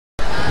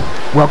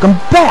Welcome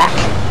back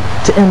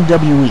to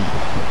MWE.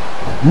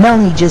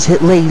 Melanie just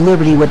hit Lady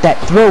Liberty with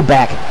that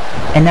throwback,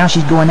 and now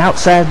she's going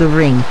outside the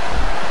ring.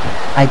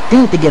 I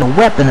think to get a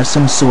weapon of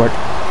some sort.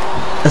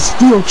 A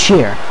steel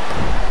chair.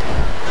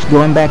 She's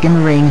going back in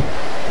the ring,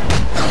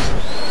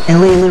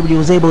 and Lady Liberty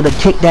was able to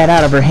kick that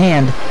out of her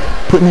hand,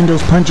 putting in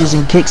those punches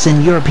and kicks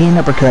and European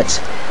uppercuts.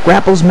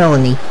 Grapples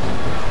Melanie,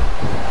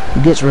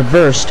 who gets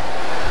reversed.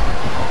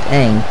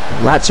 Dang,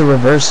 lots of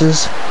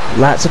reverses,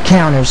 lots of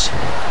counters.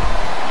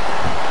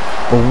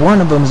 But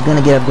one of them is going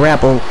to get a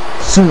grapple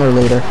sooner or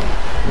later.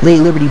 Lady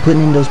Liberty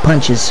putting in those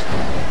punches.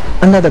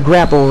 Another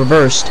grapple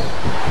reversed.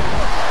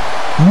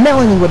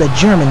 Melanie with a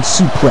German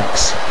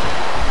suplex.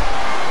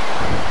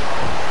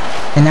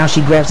 And now she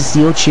grabs the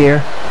steel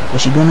chair.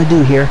 What's she going to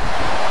do here?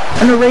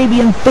 An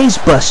Arabian face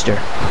buster.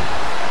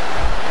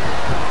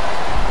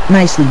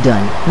 Nicely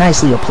done.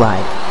 Nicely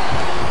applied.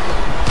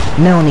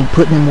 Melanie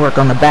putting in work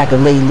on the back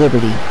of Lady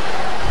Liberty.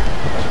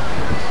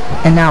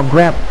 And now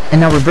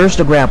reverse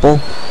the grapple.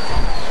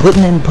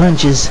 Putting in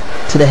punches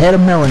to the head of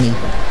Melanie.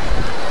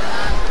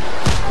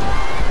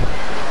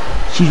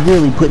 She's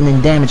really putting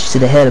in damage to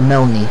the head of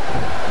Melanie,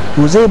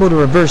 who was able to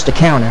reverse the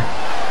counter.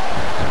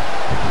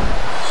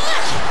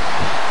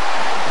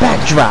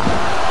 Backdrop.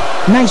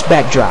 Nice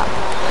backdrop.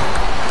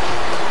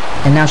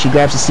 And now she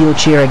grabs the steel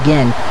chair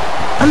again.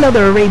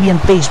 Another Arabian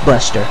face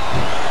buster.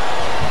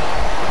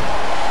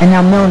 And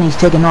now Melanie's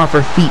taken off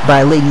her feet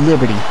by Lady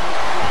Liberty.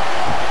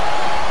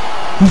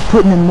 He's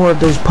putting in more of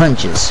those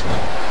punches.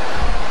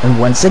 And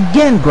once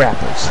again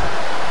grapples.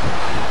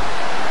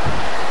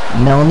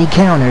 Melanie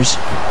counters.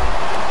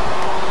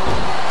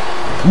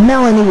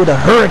 Melanie with a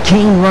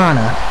Hurricane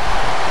Rana.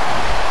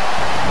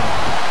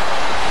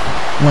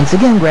 Once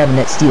again grabbing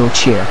that steel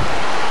chair.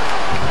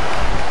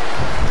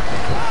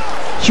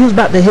 She was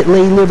about to hit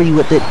Lady Liberty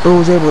with it, but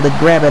was able to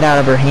grab it out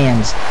of her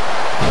hands.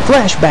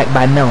 Flashback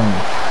by Melanie.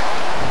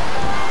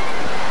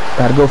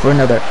 Gotta go for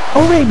another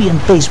Arabian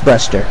face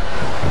buster.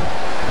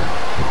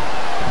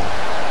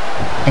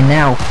 And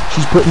now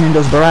she's putting in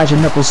those barrage of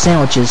knuckle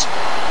sandwiches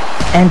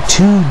and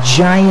two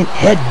giant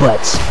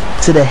headbutts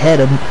to the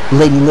head of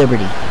Lady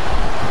Liberty.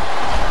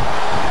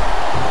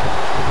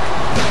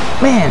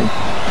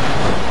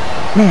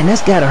 Man,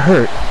 that's gotta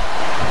hurt.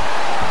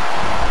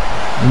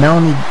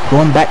 Melanie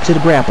going back to the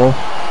grapple.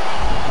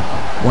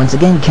 Once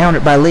again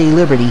countered by Lady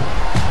Liberty,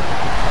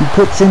 who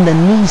puts in the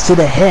knees to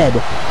the head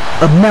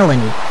of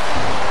Melanie.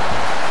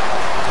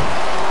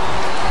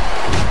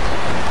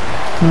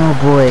 Oh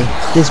boy,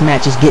 this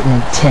match is getting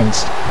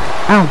intense.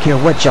 I don't care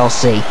what y'all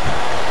say.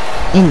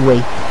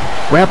 Anyway,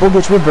 grapple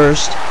gets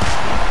reversed.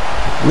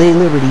 Lady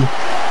Liberty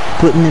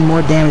putting in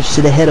more damage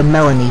to the head of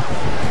Melanie.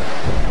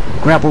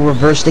 Grapple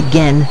reversed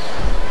again.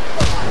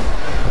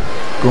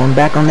 Going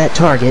back on that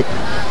target.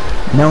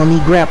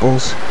 Melanie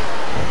grapples.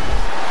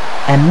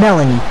 And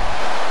Melanie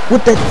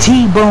with the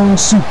T-bone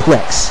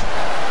suplex.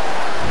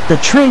 The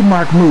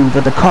trademark move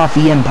of the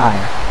Coffee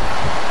Empire.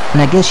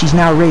 And I guess she's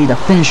now ready to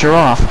finish her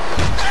off.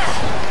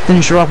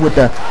 Finish her off with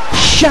the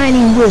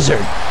Shining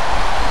Wizard.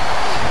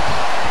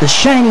 The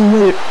Shining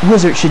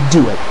Wizard should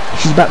do it.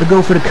 She's about to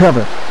go for the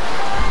cover.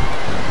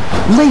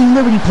 Lady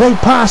Liberty played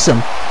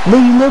possum.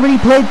 Lady Liberty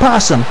played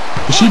possum.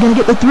 Is she gonna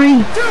get the 3?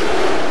 2,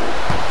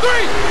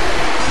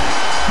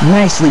 3.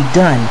 Nicely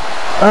done.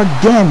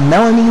 Again,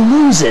 Melanie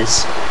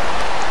loses.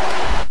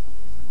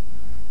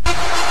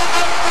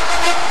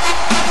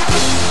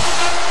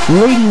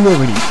 Lady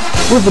Liberty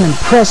with an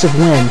impressive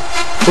win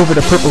over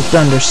the Purple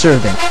Thunder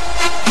Servant.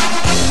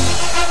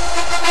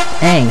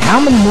 Dang, how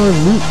many more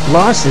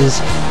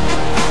losses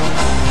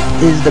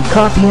is the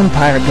Coffee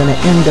Empire gonna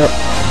end up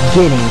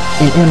getting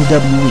in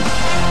MWE?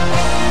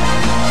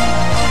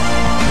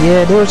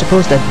 Yeah, they were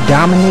supposed to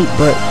dominate,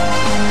 but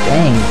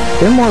dang,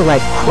 they're more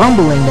like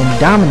crumbling than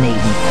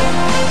dominating.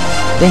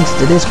 Thanks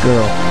to this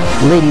girl,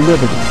 Lady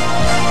Liberty,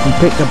 who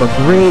picked up a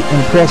great,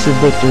 impressive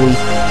victory,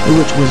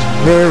 which was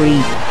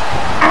very...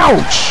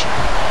 Ouch!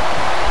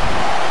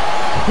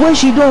 What is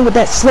she doing with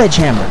that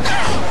sledgehammer?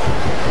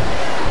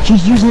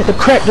 She's using it to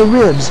crack the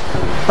ribs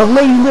of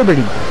Lady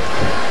Liberty.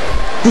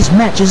 This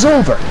match is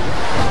over.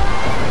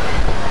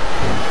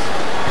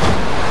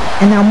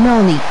 And now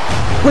Melanie,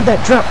 with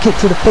that drop kick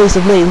to the face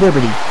of Lady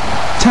Liberty.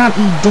 Tom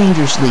E.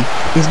 Dangerously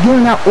is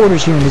giving out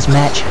orders here in this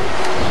match.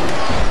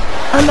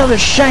 Another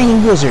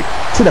Shining Wizard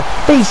to the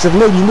face of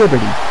Lady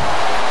Liberty.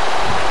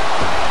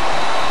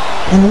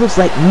 And it looks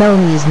like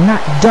Melanie is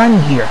not done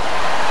here.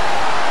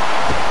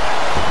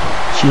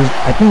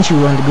 I think she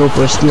wanted to go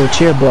for a steel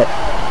chair, but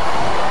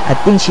I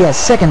think she has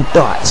second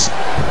thoughts.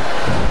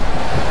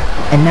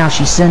 And now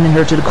she's sending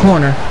her to the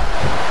corner.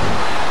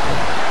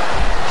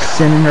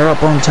 Sending her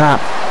up on top.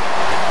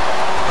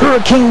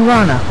 Hurricane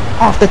Rana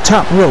off the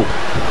top rope.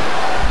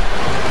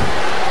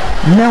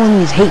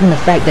 Melanie is hating the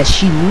fact that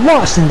she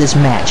lost in this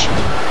match.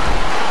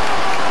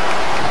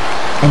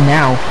 And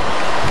now,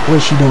 what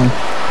is she doing?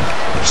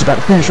 She's about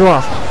to finish her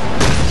off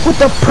with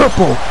the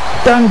Purple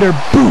Thunder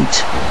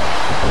Boot.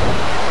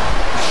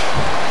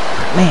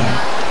 Man,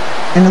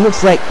 and it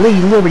looks like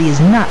Lady Liberty is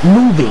not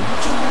moving.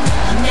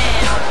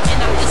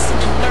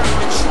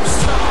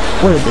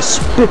 What a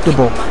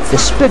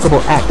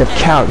despicable act of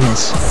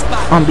cowardness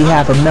on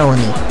behalf of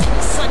Melanie.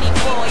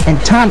 And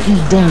Tom E.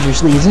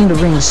 Dangerously is in the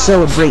ring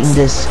celebrating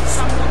this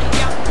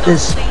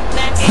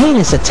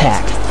heinous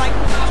attack,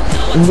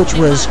 in which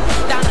was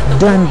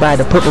done by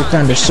the Purple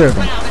Thunder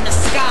servant.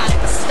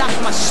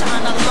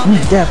 We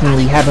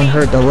definitely haven't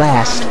heard the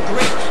last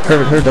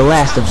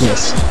of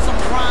this.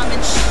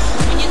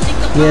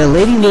 Yeah,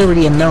 Lady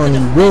Liberty and Melanie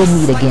will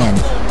meet again.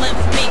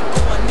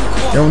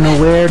 Don't know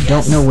where,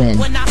 don't know when.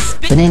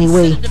 But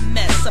anyway,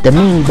 the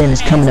main event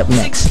is coming up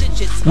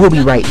next. We'll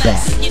be right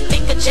back. You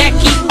think of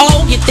Jackie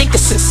O, you think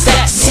of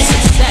success.